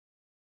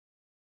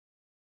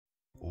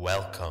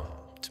Welcome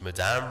to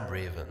Madame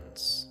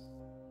Raven's.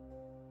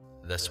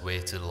 This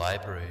way to the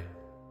library.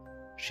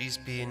 She's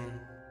been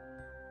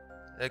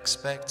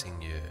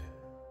expecting you.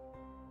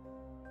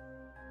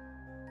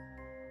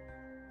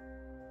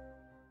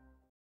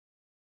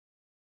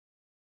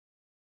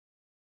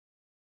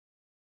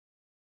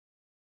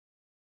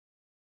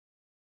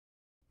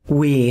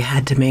 We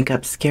had to make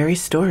up scary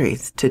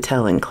stories to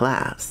tell in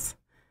class,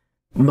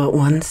 but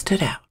one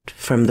stood out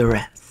from the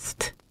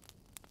rest.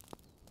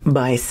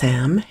 By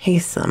Sam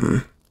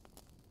Haysom.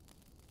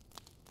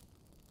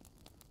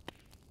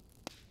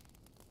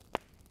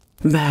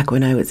 Back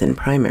when I was in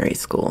primary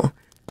school,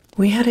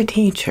 we had a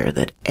teacher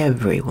that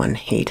everyone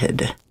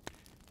hated.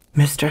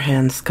 Mr.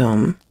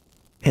 Hanscom,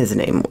 his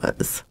name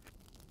was.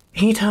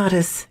 He taught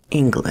us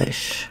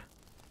English.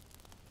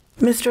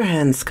 Mr.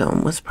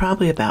 Hanscom was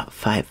probably about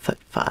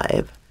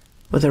 5'5",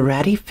 with a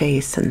ratty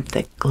face and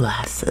thick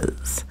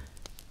glasses.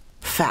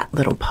 Fat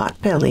little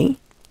pot belly,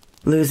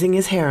 losing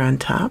his hair on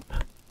top.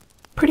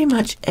 Pretty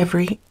much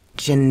every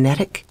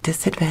genetic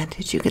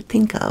disadvantage you could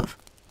think of,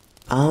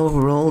 all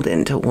rolled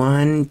into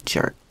one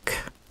jerk.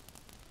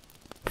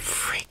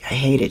 Freak, I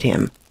hated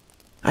him.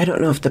 I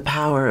don't know if the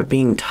power of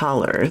being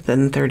taller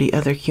than 30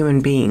 other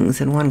human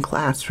beings in one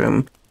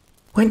classroom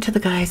went to the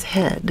guy's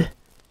head,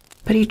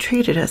 but he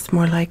treated us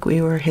more like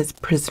we were his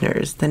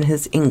prisoners than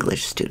his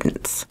English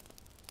students.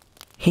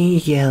 He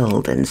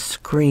yelled and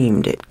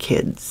screamed at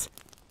kids.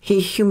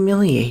 He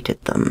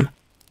humiliated them.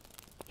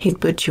 He'd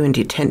put you in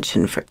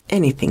detention for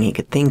anything he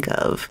could think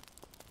of.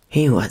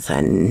 He was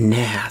a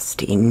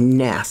nasty,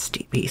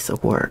 nasty piece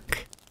of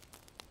work.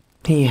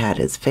 He had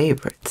his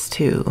favorites,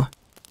 too.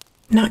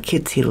 Not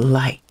kids he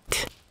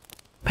liked,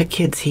 but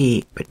kids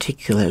he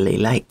particularly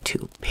liked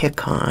to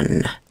pick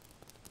on.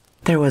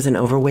 There was an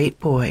overweight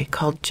boy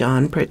called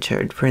John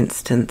Pritchard, for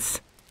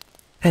instance,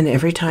 and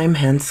every time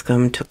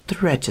Hanscom took the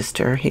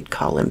register, he'd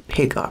call him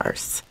Pig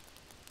Arse,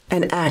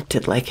 and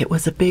acted like it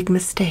was a big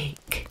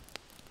mistake.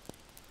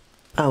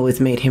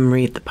 Always made him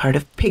read the part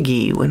of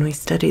Piggy when we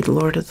studied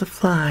Lord of the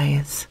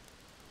Flies.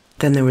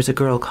 Then there was a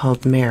girl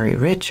called Mary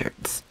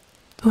Richards,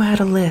 who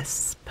had a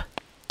lisp.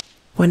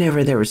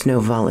 Whenever there was no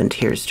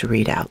volunteers to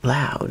read out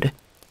loud,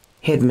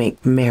 he'd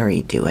make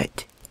Mary do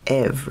it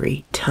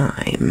every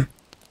time.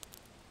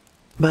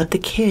 But the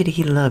kid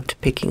he loved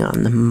picking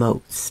on the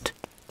most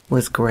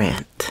was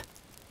Grant.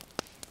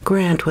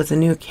 Grant was a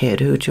new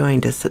kid who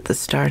joined us at the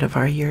start of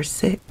our year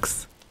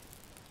 6.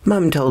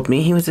 Mom told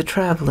me he was a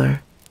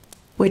traveler,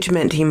 which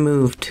meant he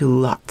moved to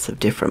lots of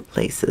different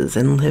places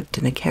and lived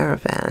in a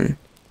caravan.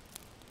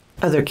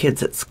 Other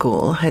kids at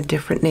school had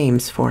different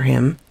names for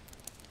him,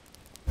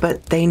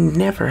 but they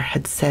never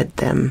had said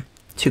them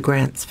to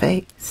Grant's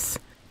face.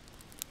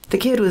 The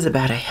kid was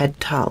about a head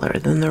taller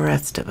than the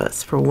rest of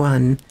us, for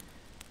one,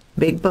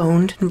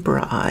 big-boned and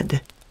broad.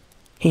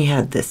 He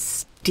had this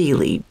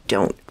steely,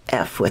 don't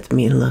F with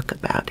me look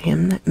about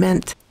him that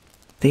meant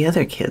the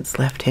other kids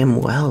left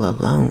him well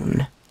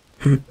alone.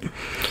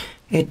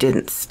 It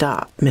didn't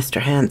stop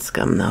Mr.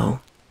 Hanscom, though.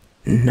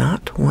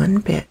 Not one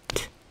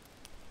bit.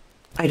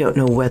 I don't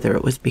know whether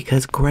it was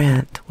because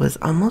Grant was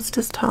almost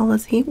as tall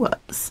as he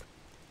was,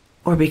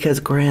 or because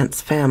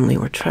Grant's family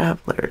were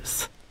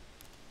travelers,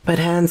 but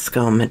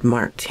Hanscom had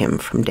marked him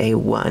from day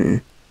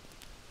one.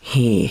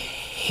 He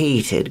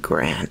hated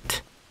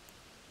Grant.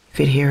 You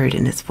could hear it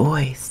in his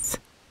voice.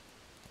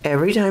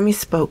 Every time he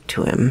spoke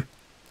to him,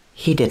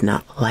 he did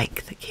not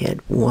like the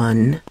kid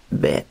one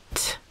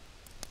bit.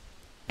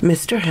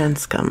 Mr.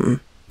 Hanscom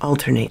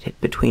alternated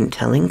between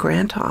telling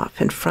Grant off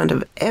in front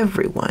of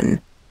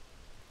everyone.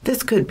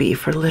 This could be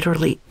for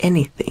literally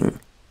anything,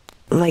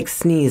 like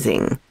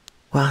sneezing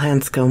while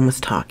Hanscom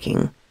was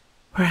talking,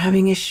 or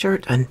having his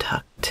shirt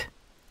untucked,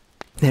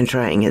 and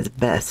trying his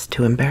best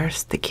to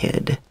embarrass the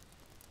kid.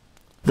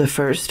 The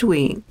first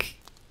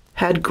week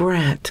had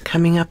Grant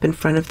coming up in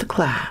front of the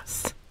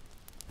class.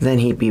 Then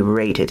he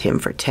berated him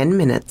for 10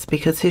 minutes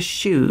because his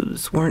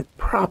shoes weren't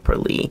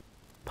properly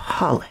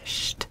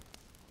polished.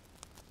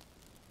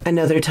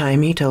 Another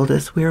time he told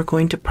us we were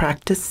going to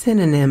practice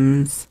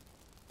synonyms.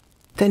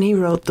 Then he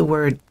wrote the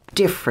word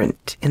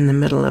different in the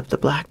middle of the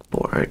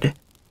blackboard.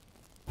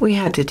 We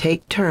had to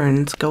take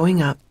turns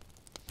going up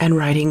and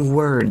writing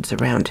words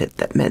around it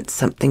that meant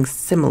something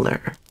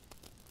similar.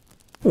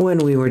 When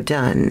we were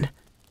done,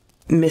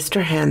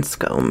 Mr.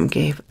 Hanscom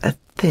gave a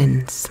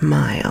thin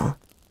smile.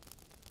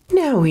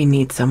 Now we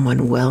need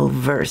someone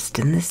well-versed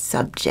in this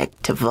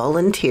subject to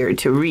volunteer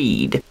to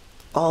read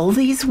all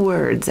these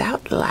words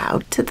out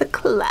loud to the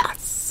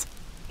class,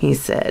 he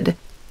said.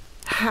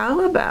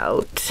 How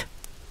about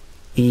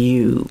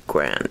you,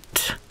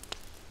 Grant?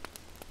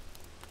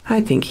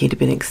 I think he'd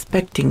been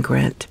expecting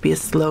Grant to be a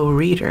slow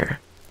reader,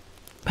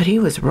 but he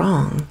was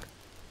wrong.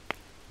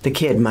 The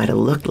kid might have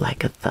looked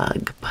like a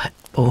thug, but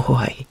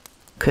boy,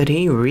 could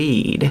he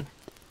read.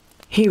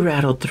 He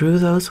rattled through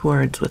those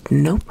words with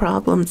no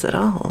problems at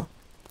all,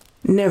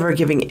 never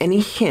giving any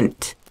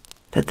hint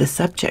that the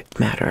subject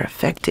matter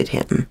affected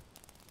him.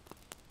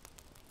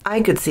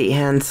 I could see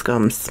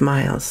Hanscom's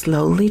smile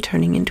slowly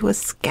turning into a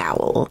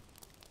scowl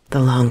the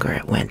longer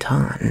it went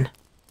on.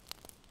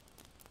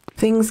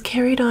 Things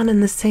carried on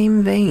in the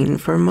same vein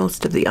for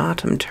most of the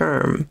autumn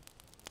term.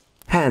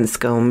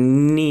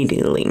 Hanscom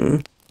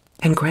needling,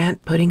 and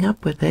Grant putting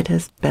up with it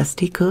as best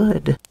he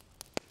could.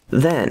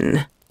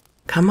 Then,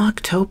 come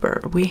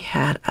October, we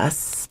had a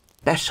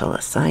special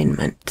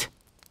assignment,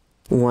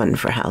 one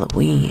for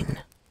Halloween.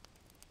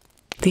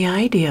 The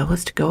idea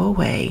was to go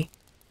away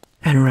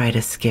and write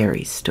a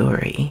scary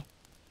story,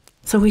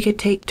 so we could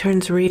take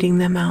turns reading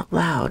them out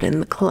loud in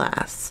the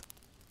class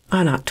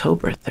on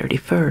October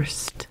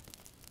 31st.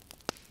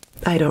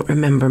 I don't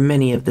remember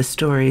many of the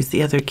stories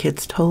the other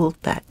kids told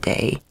that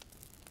day.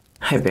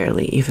 I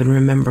barely even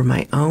remember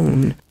my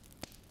own.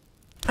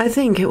 I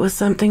think it was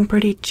something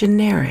pretty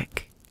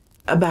generic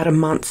about a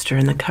monster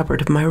in the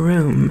cupboard of my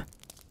room.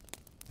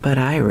 But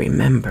I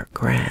remember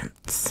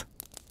Grant's.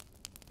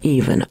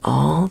 Even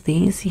all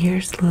these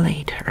years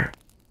later,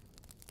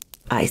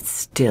 I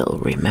still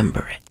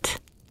remember it.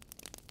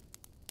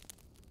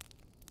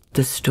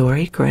 The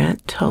story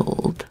Grant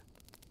told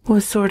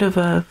was sort of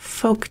a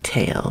folk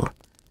tale,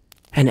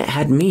 and it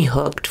had me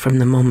hooked from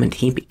the moment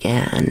he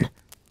began.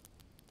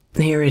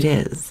 Here it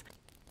is,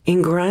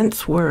 in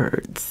Grant's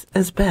words,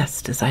 as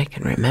best as I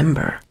can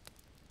remember.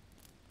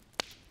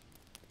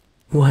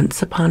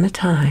 Once upon a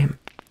time,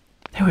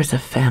 there was a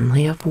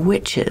family of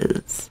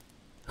witches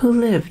who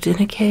lived in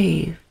a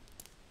cave.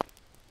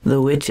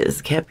 The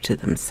witches kept to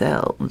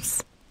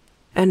themselves,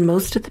 and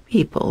most of the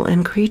people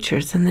and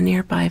creatures in the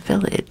nearby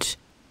village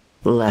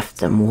left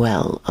them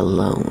well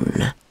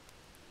alone.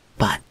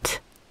 But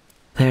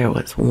there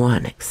was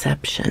one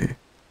exception.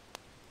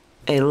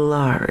 A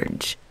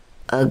large,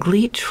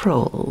 ugly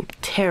troll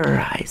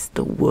terrorized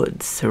the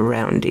woods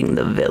surrounding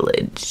the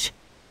village.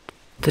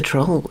 The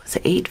troll was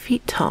 8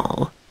 feet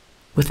tall,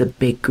 with a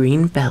big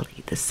green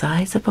belly the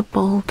size of a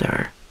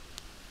boulder.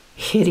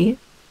 Hideous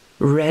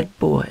red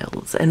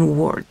boils and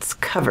warts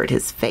covered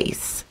his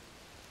face.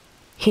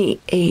 He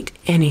ate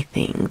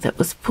anything that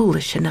was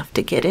foolish enough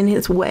to get in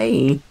his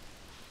way.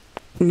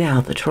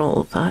 Now the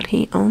troll thought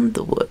he owned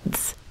the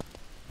woods,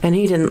 and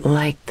he didn't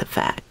like the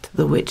fact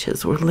the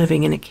witches were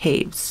living in a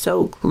cave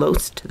so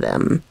close to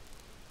them.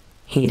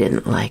 He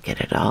didn't like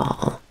it at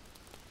all.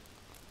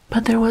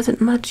 But there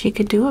wasn't much he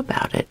could do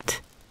about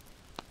it.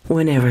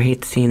 Whenever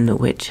he'd seen the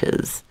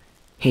witches,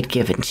 he'd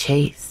given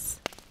chase,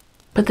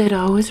 but they'd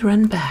always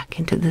run back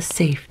into the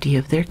safety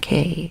of their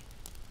cave.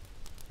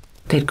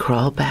 They'd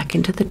crawl back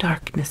into the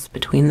darkness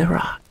between the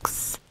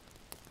rocks,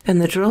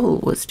 and the troll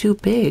was too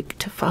big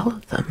to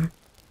follow them.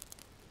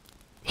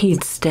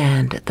 He'd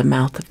stand at the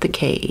mouth of the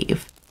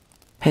cave,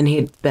 and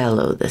he'd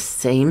bellow the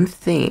same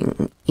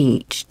thing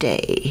each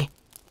day.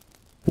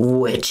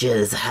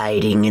 "Witches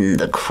hiding in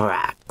the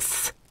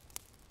cracks.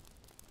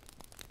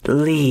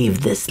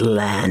 Leave this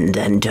land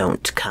and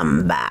don't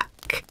come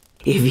back.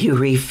 If you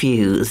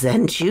refuse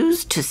and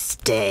choose to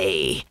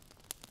stay,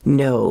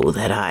 know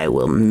that I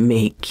will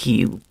make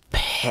you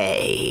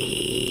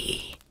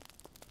pay."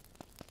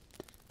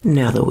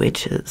 Now the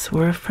witches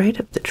were afraid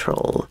of the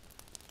troll.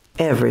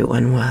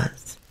 Everyone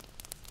was.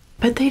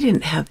 But they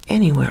didn't have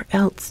anywhere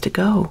else to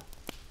go.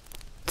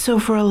 So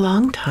for a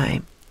long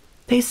time,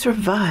 they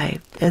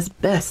survived as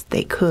best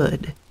they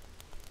could.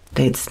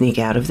 They'd sneak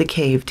out of the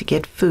cave to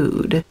get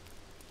food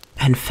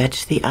and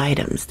fetch the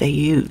items they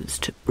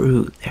used to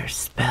brew their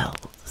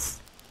spells.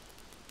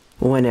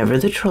 Whenever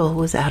the troll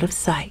was out of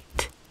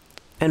sight,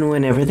 and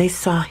whenever they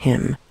saw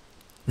him,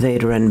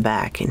 they'd run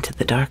back into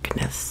the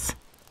darkness.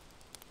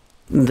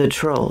 The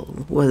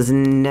troll was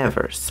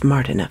never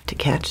smart enough to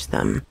catch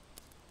them,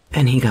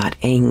 and he got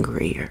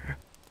angrier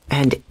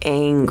and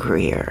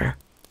angrier.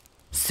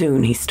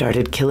 Soon he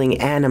started killing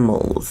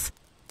animals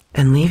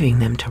and leaving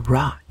them to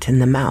rot in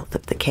the mouth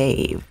of the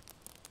cave.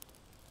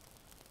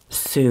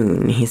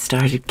 Soon he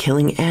started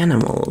killing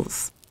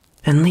animals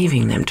and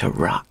leaving them to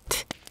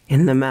rot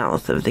in the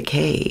mouth of the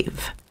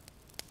cave.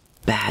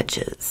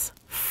 Badgers,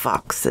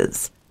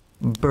 foxes,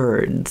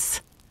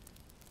 birds.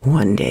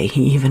 One day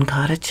he even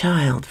caught a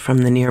child from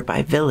the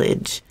nearby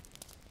village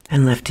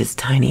and left his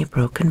tiny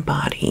broken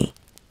body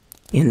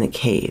in the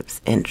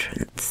cave's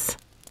entrance.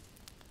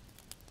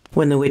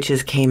 When the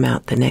witches came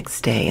out the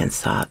next day and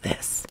saw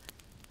this,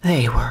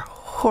 they were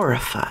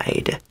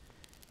horrified.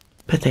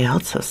 But they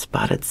also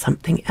spotted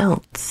something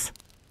else.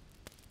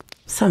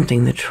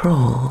 Something the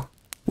troll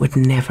would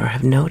never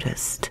have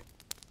noticed.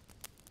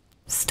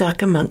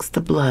 Stuck amongst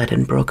the blood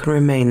and broken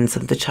remains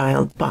of the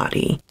child's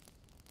body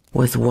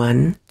was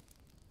one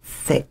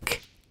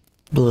thick,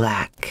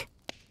 black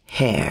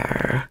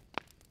hair.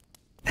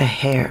 A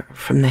hair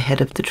from the head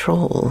of the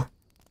troll.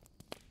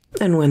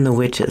 And when the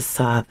witches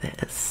saw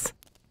this,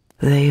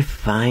 they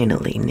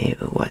finally knew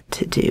what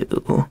to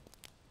do.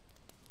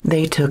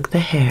 They took the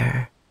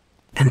hair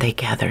and they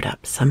gathered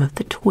up some of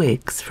the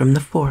twigs from the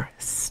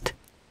forest,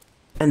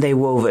 and they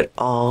wove it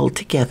all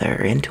together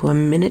into a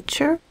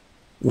miniature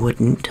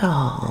wooden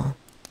doll.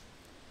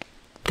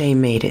 They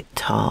made it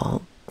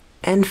tall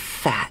and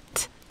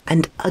fat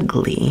and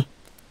ugly,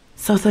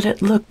 so that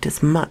it looked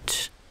as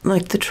much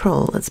like the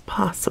troll as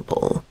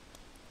possible.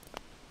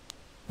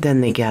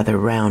 Then they gather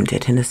round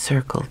it in a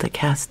circle to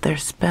cast their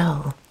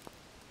spell.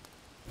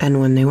 And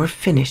when they were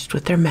finished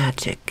with their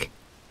magic,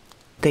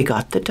 they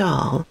got the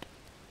doll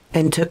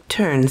and took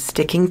turns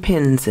sticking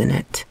pins in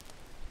it,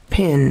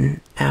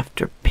 pin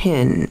after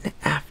pin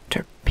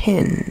after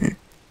pin.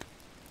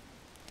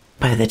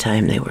 By the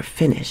time they were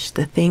finished,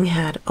 the thing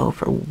had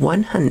over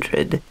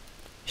 100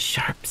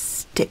 sharp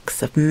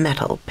sticks of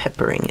metal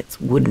peppering its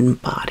wooden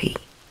body.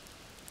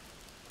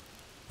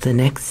 The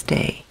next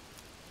day,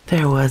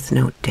 there was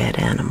no dead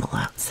animal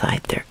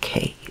outside their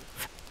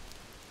cave.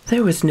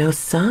 There was no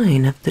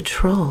sign of the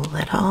troll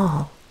at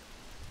all.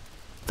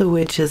 The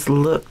witches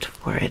looked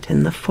for it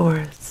in the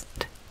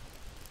forest,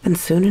 and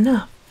soon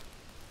enough,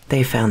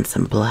 they found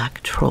some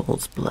black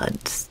troll's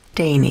blood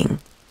staining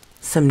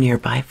some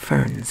nearby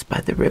ferns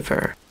by the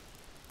river.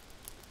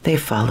 They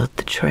followed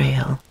the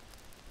trail.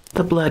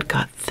 The blood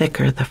got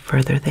thicker the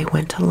further they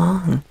went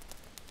along,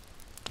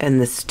 and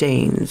the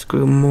stains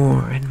grew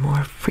more and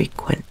more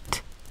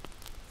frequent,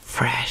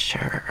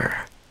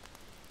 fresher.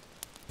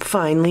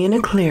 Finally, in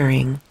a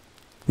clearing,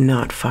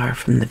 not far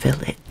from the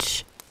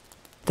village,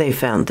 they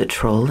found the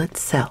troll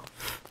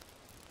itself.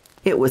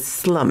 It was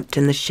slumped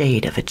in the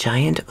shade of a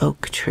giant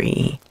oak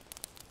tree,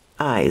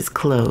 eyes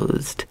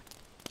closed,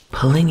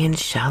 pulling in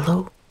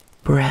shallow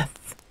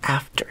breath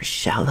after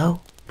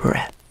shallow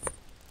breath.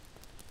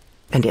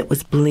 And it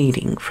was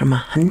bleeding from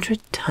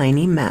 100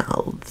 tiny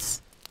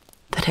mouths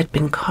that had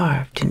been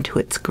carved into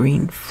its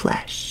green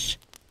flesh,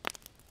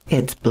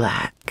 its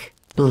black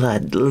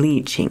blood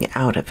leaching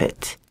out of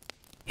it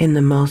in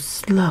the most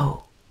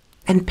slow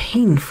and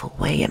painful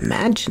way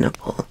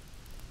imaginable.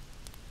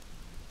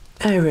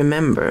 I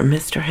remember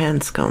Mr.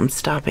 Hanscom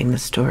stopping the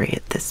story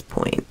at this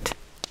point.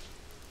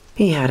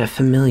 He had a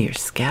familiar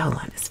scowl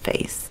on his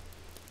face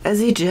as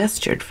he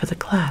gestured for the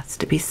class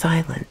to be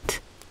silent.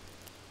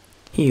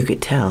 You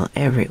could tell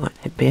everyone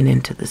had been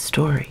into the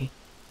story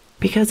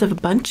because of a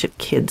bunch of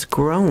kids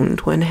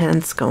groaned when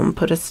Hanscom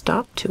put a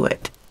stop to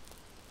it.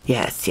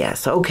 Yes,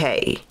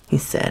 okay, he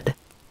said,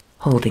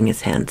 holding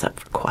his hands up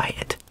for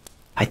quiet.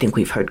 I think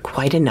we've heard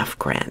quite enough,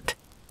 Grant.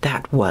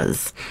 That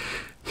was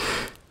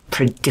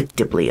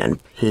predictably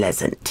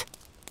unpleasant.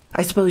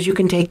 I suppose you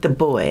can take the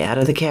boy out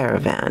of the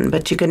caravan,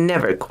 but you can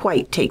never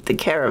quite take the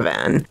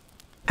caravan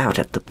out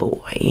of the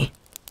boy.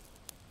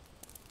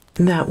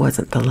 That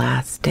wasn't the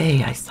last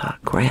day I saw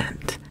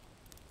Grant,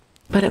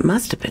 but it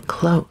must have been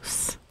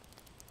close.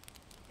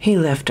 He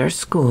left our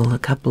school a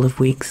couple of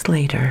weeks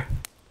later.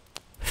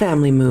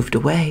 Family moved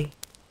away.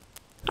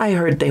 I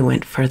heard they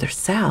went further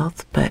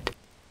south, but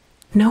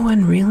no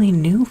one really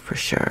knew for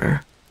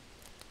sure.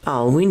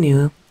 All we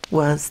knew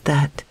was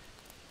that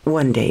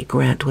one day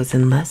Grant was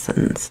in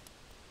lessons,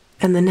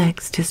 and the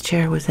next his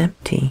chair was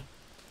empty.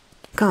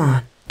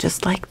 Gone,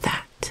 just like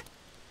that.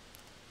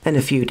 And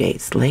a few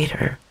days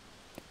later,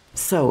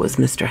 so was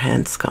Mr.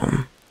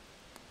 Hanscom.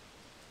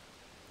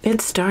 It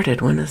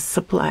started when a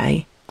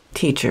supply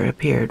teacher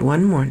appeared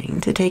one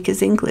morning to take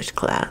his English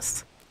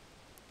class.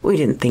 We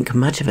didn't think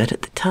much of it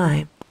at the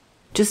time,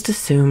 just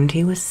assumed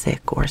he was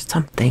sick or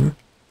something.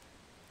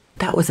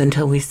 That was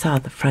until we saw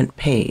the front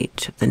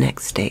page of the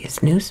next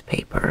day's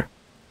newspaper.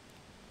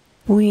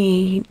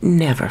 We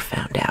never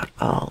found out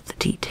all the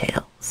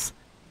details.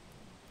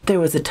 There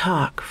was a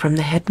talk from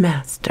the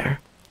headmaster,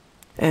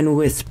 and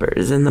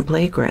whispers in the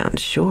playground,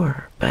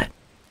 sure, but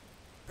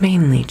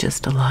mainly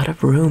just a lot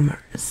of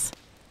rumors.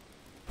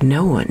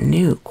 No one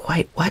knew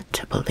quite what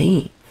to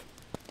believe.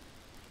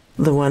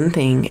 The one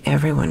thing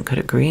everyone could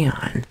agree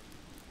on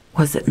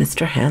was that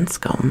Mr.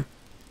 Hanscom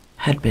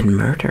had been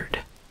murdered.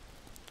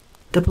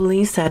 The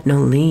police had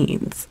no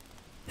leads,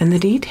 and the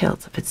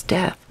details of his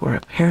death were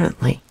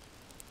apparently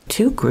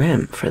too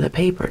grim for the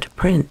paper to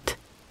print.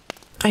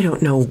 I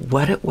don't know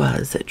what it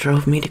was that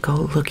drove me to go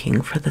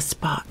looking for the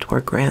spot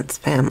where Grant's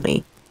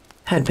family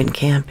had been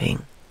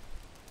camping.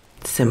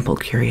 Simple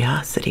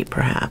curiosity,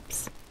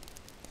 perhaps.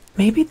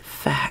 Maybe the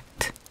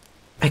fact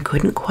I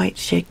couldn't quite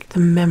shake the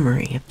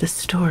memory of the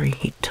story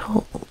he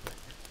told.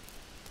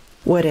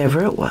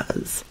 Whatever it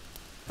was,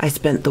 I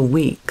spent the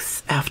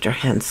weeks after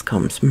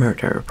Hanscom's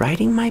murder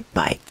riding my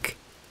bike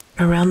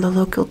around the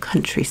local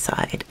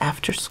countryside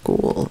after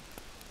school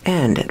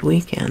and at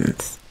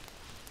weekends,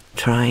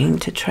 trying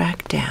to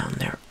track down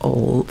their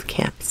old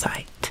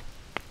campsite.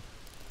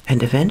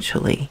 And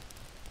eventually,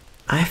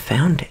 I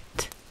found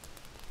it.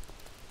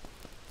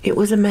 It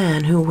was a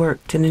man who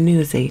worked in a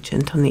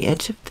newsagent on the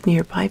edge of the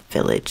nearby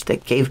village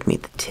that gave me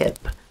the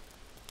tip,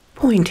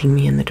 pointing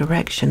me in the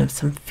direction of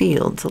some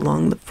fields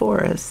along the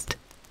forest.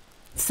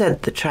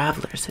 Said the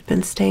travelers had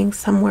been staying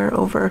somewhere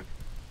over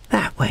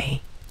that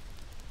way.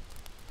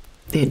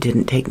 It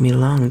didn't take me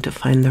long to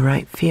find the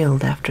right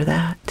field after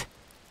that.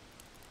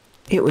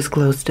 It was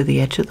close to the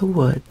edge of the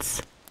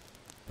woods,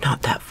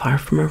 not that far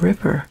from a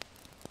river.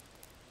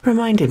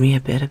 Reminded me a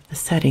bit of the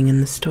setting in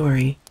the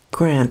story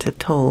Grant had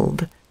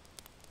told.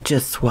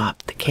 Just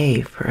swapped the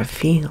cave for a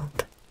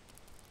field.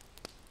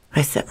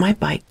 I set my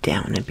bike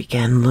down and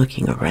began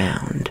looking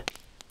around.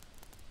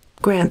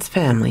 Grant's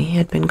family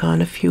had been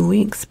gone a few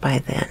weeks by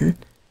then.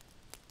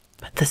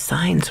 but the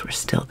signs were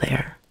still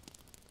there.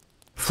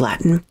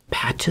 Flattened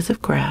patches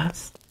of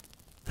grass,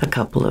 a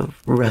couple of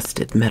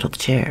rusted metal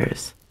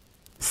chairs,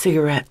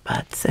 cigarette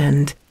butts,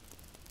 and,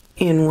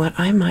 in what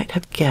I might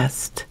have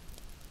guessed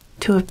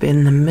to have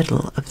been the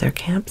middle of their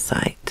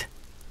campsite,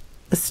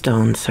 a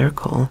stone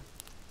circle.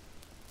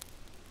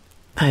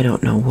 I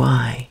don't know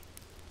why,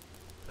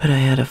 but I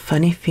had a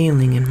funny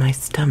feeling in my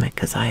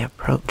stomach as I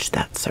approached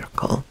that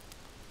circle.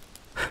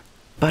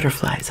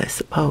 Butterflies, I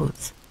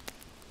suppose.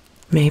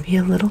 Maybe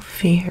a little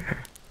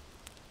fear.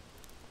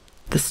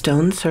 The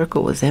stone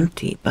circle was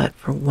empty, but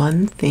for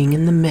one thing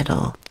in the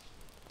middle,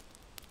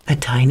 a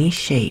tiny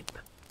shape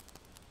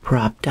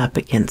propped up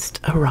against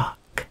a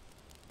rock.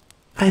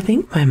 I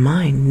think my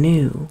mind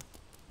knew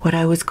what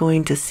I was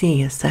going to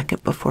see a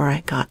second before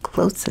I got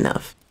close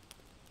enough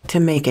to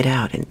make it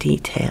out in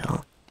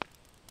detail.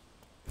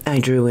 I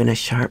drew in a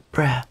sharp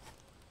breath.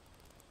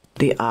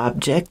 The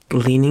object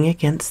leaning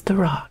against the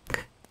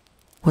rock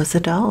was a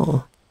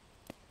doll.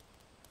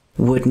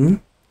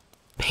 Wooden,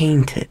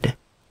 painted,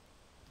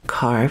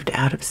 carved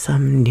out of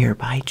some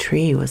nearby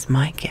tree was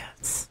my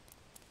guess.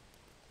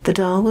 The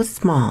doll was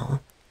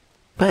small,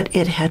 but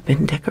it had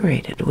been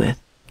decorated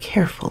with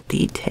careful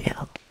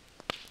detail.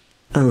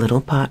 A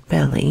little pot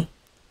belly,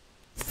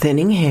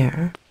 thinning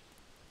hair.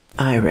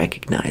 I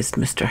recognized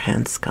Mr.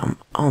 Hanscom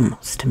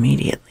almost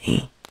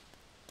immediately.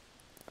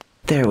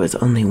 There was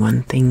only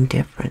one thing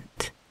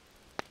different.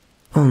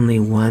 Only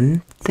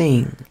one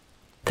thing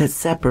that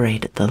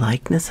separated the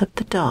likeness of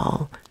the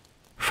doll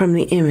from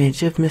the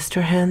image of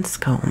Mr.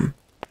 Hanscom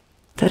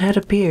that had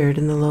appeared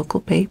in the local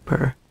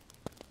paper.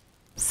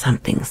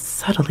 Something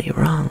subtly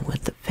wrong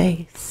with the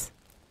face.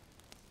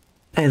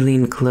 I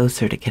leaned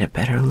closer to get a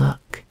better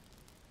look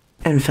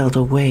and felt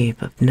a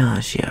wave of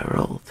nausea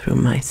roll through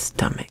my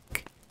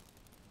stomach.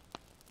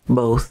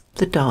 Both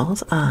the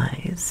doll's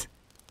eyes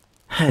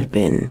had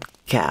been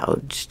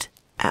gouged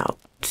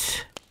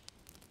out.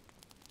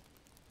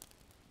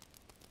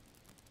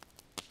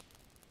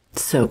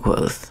 So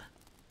quoth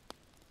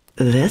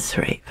this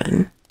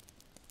raven.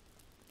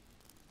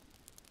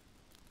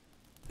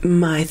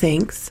 My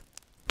thanks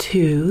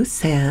to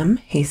Sam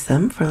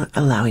Haysom for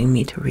allowing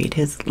me to read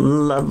his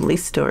lovely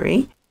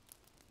story.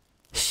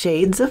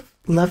 Shades of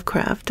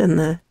Lovecraft and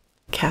the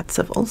Cats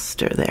of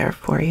Ulster there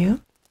for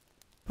you.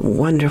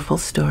 Wonderful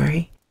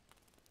story.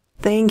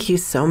 Thank you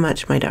so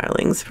much, my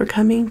darlings, for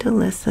coming to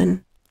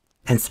listen.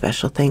 And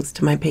special thanks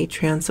to my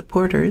Patreon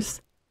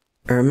supporters,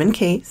 Ermin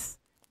Case,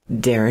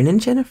 Darren and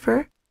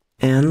Jennifer,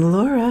 and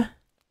Laura.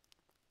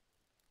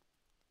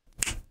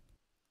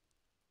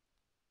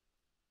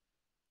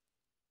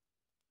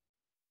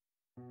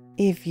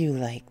 If you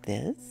like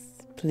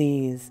this,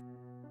 please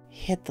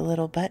hit the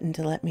little button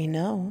to let me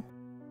know.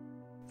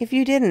 If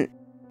you didn't,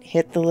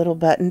 hit the little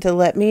button to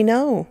let me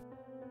know.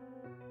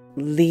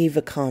 Leave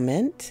a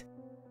comment.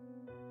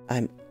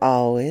 I'm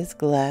always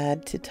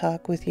glad to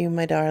talk with you,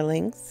 my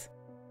darlings.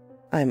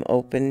 I'm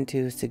open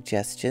to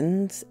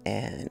suggestions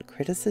and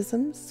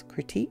criticisms,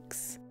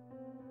 critiques.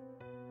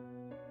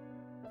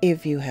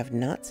 If you have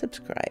not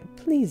subscribed,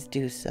 please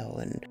do so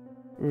and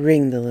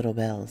ring the little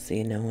bell so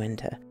you know when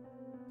to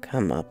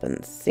come up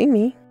and see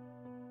me.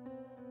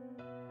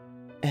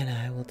 And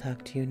I will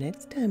talk to you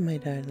next time, my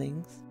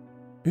darlings.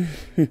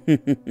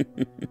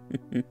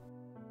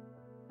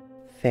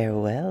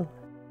 Farewell.